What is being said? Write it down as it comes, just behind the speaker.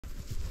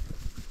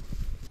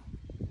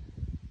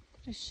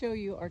to show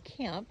you our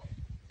camp.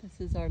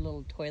 This is our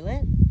little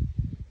toilet.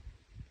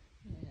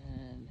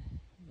 And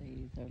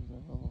these are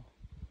little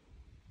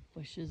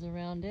bushes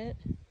around it.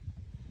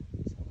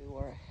 So we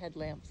wore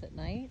headlamps at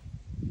night.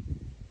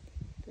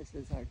 This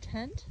is our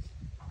tent.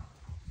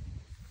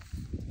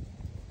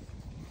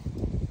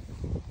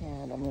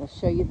 And I'm going to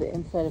show you the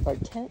inside of our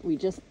tent. We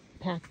just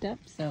packed up,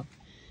 so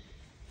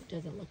it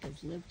doesn't look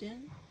as lived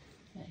in.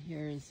 But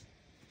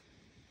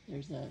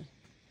there's a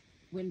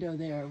window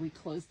there. We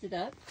closed it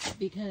up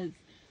because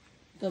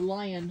the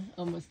lion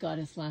almost got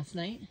us last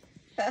night.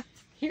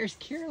 Here's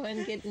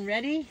Carolyn getting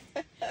ready.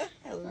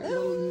 Hello. Our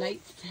little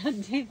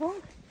nightstand table.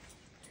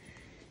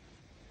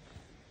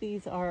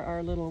 These are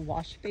our little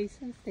wash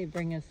basins. They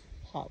bring us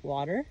hot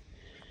water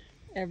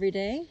every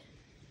day.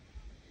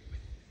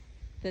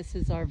 This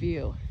is our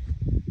view.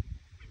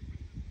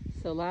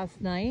 So last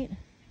night,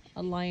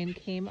 a lion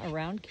came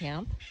around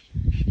camp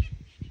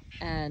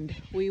and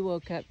we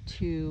woke up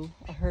to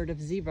a herd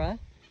of zebra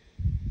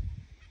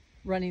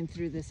running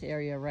through this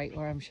area right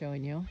where I'm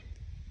showing you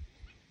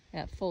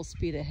at full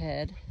speed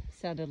ahead.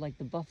 Sounded like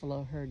the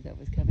buffalo herd that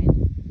was coming.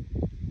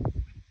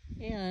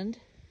 And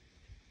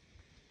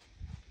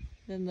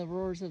then the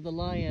roars of the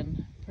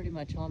lion pretty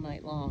much all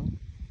night long.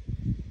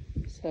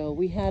 So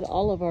we had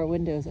all of our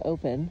windows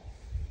open,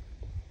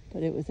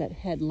 but it was at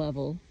head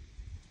level.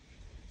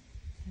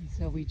 And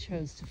so we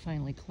chose to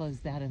finally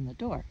close that in the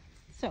door.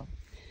 So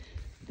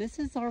this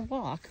is our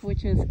walk,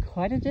 which is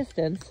quite a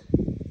distance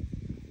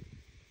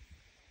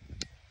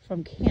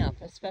from camp,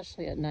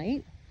 especially at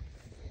night.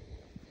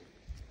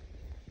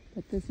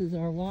 But this is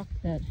our walk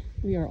that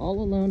we are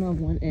all alone on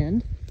one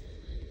end.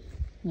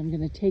 I'm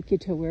going to take you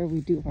to where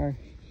we do our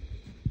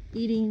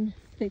eating.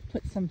 They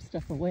put some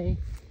stuff away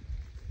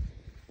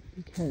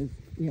because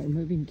we are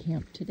moving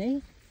camp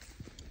today.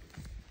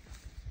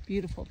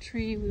 Beautiful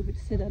tree we would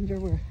sit under.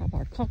 We'll have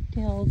our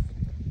cocktails.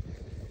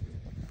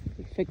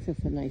 We fix us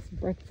a nice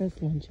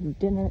breakfast, lunch, and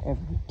dinner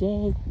every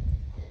day.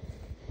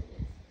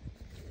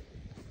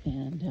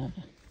 And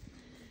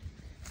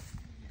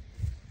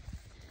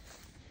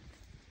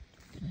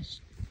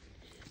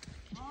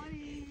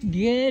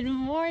good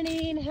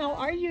morning. How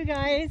are you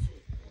guys?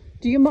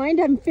 Do you mind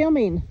I'm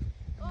filming?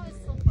 Oh, it's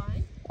so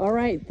fine. All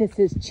right, this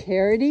is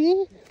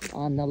Charity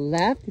on the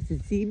left. This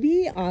is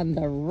ZB on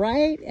the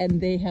right,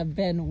 and they have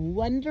been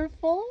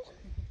wonderful.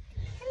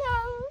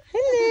 Hello.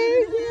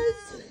 Hello.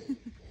 Yes.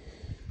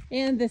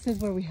 And this is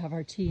where we have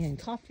our tea and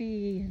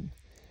coffee and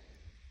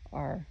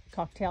our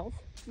cocktails.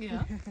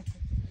 Yeah.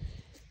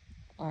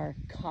 Our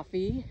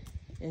coffee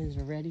is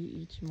ready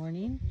each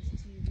morning,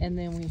 and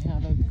then we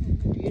have a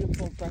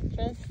beautiful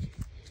breakfast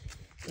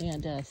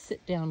and a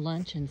sit-down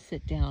lunch and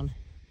sit-down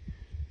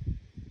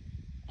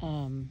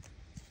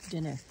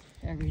dinner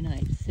every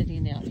night,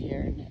 sitting out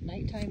here. And at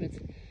nighttime it's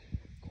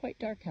quite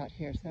dark out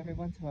here, so every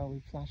once in a while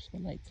we flash the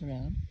lights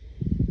around.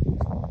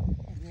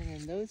 And then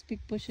in those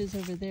big bushes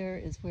over there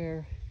is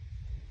where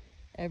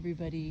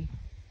everybody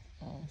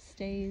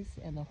stays,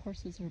 and the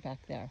horses are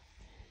back there.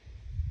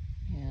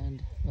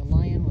 And the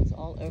lion was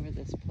all over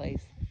this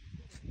place,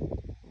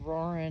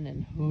 roaring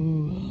and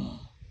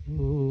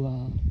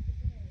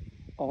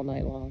all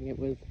night long.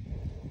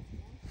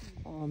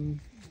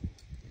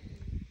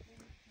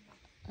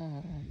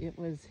 It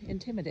was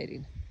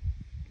intimidating.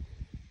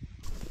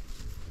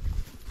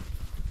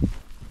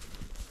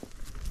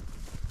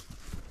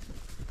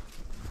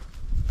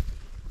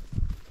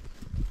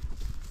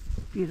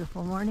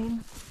 Beautiful morning.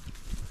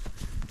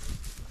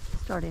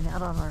 Starting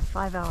out on our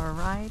 5-hour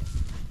ride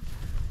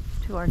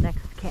to our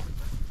next camp.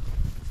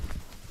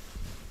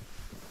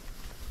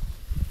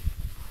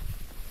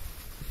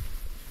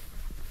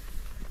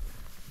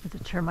 It's a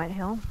termite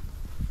hill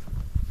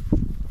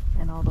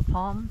and all the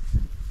palms.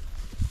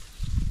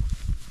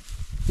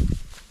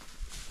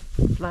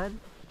 Flood?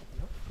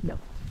 No.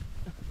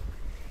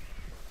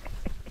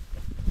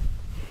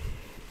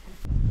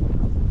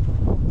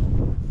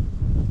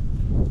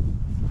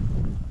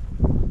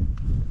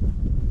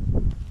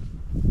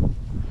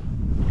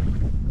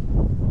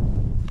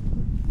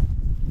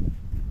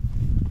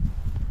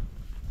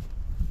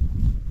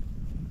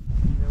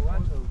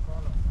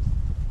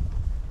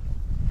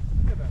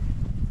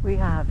 We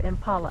have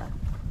impala,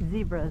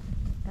 zebras,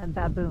 and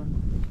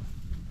baboons,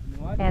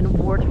 and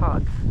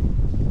warthogs.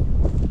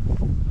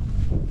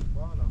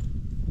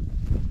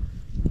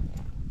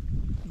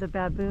 The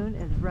baboon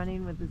is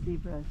running with the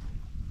zebras.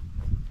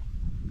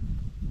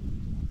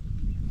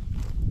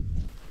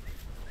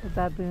 The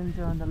baboons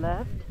are on the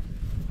left.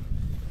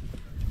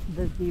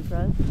 The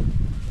zebras,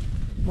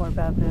 more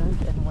baboons,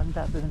 and one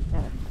baboon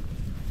nest.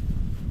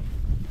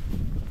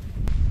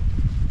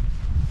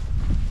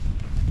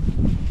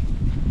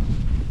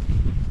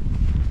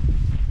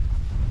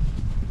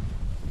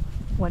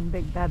 One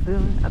big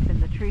baboon up in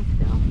the tree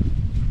still.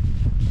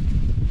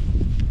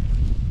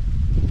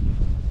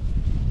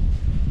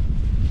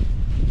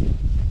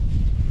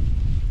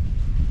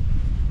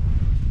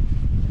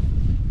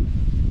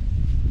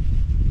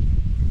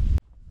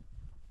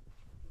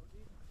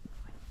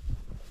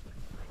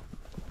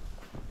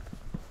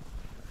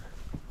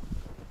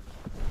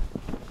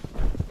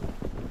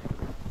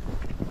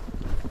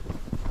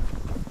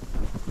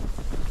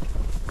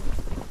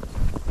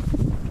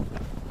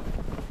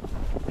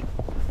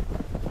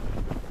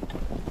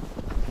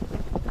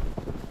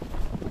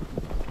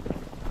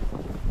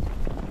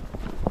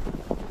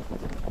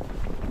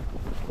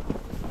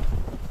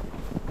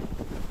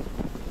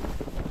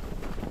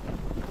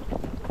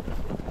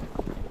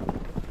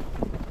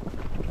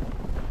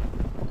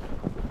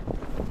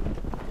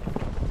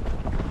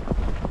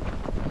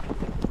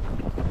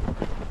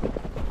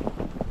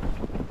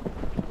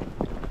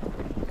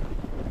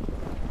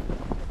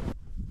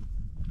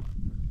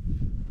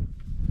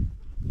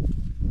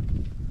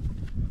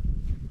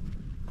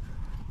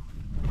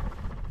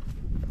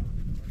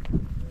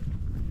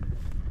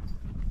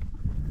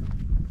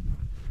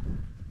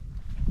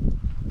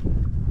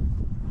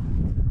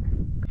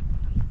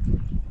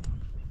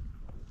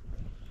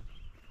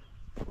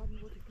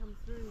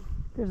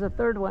 There's a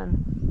third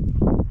one.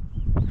 So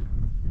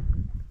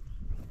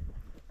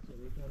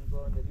we can go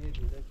on the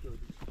middle. Let's go.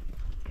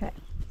 Okay.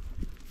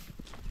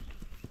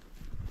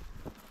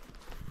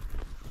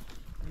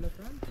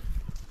 Elephant?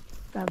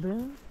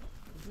 Baboon?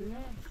 Yes.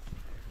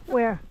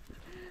 Where?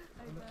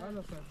 On the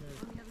other side there.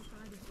 On the other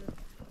side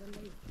of the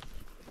lake.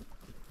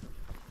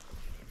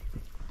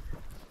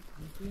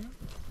 You see him?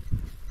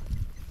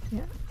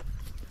 Yeah.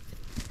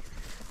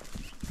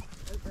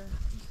 Over.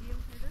 You see him,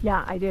 Heather?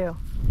 Yeah, I do.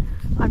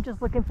 I'm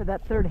just looking for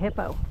that third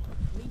hippo.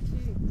 Me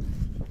too.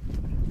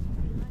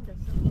 Behind us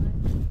somewhere.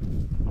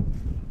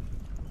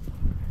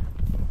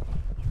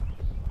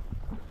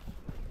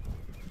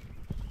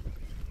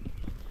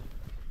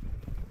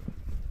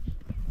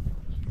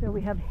 So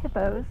we have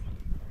hippos,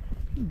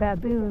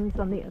 baboons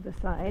on the other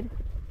side,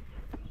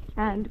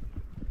 and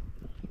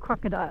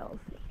crocodiles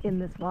in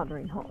this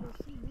watering hole.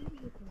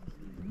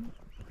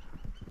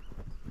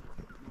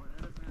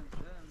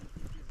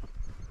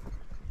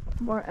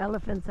 More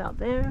elephants there. More elephants out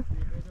there.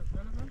 See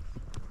elephants?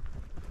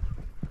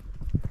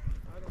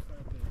 Other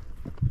side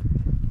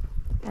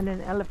there. And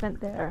an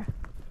elephant there,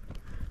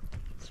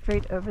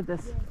 straight over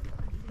this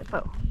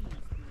hippo.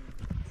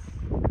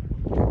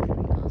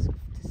 Ask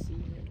to see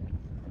it.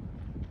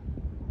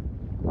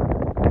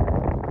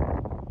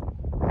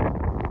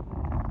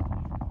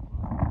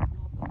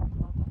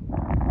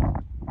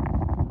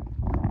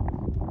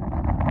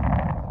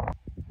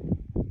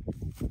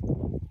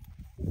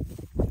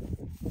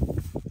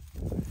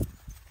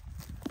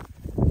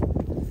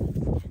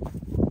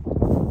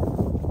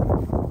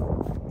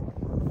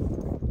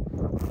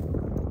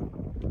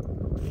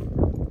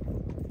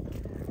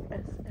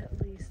 There's at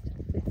least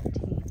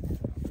 15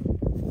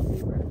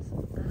 zebras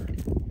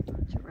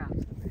and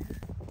giraffes over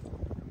here.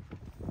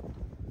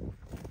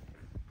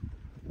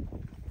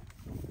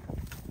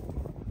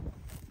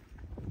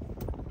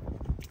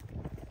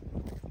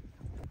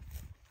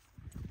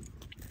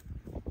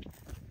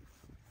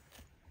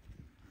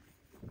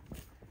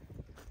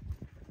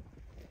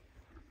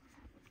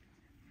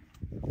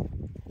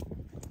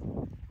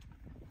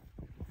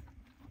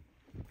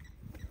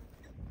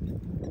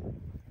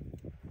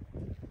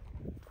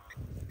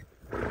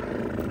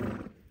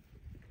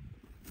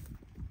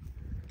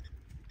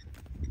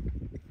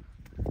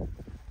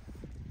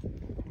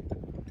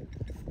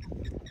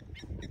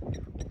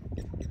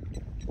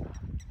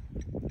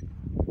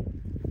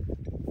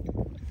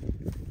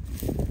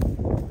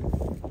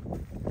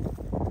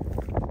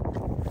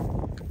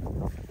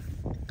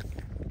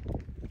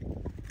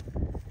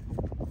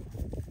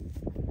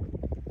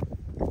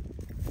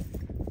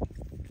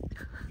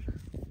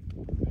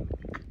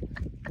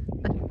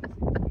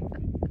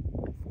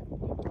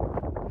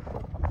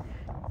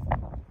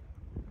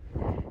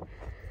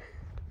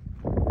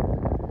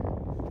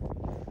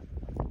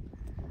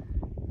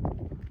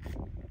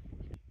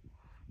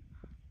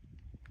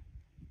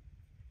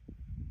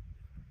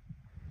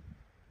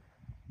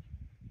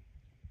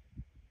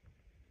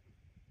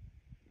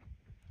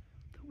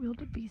 The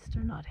wildebeest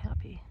are not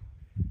happy.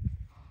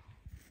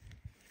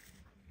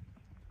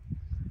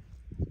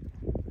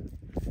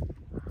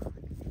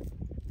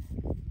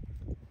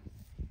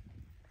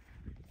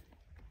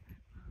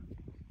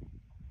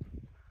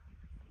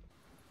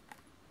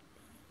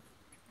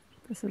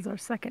 This is our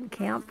second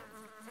camp.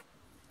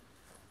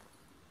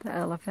 The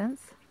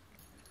elephants,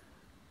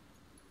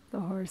 the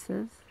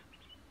horses,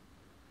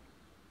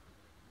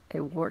 a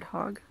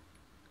warthog,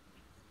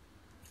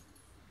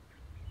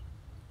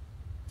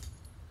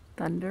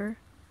 thunder.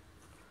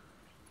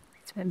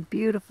 It's been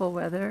beautiful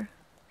weather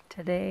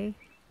today.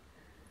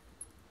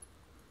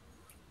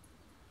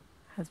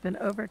 Has been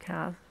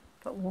overcast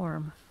but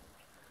warm.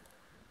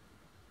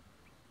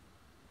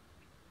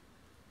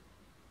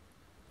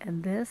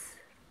 And this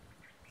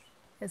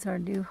is our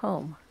new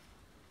home.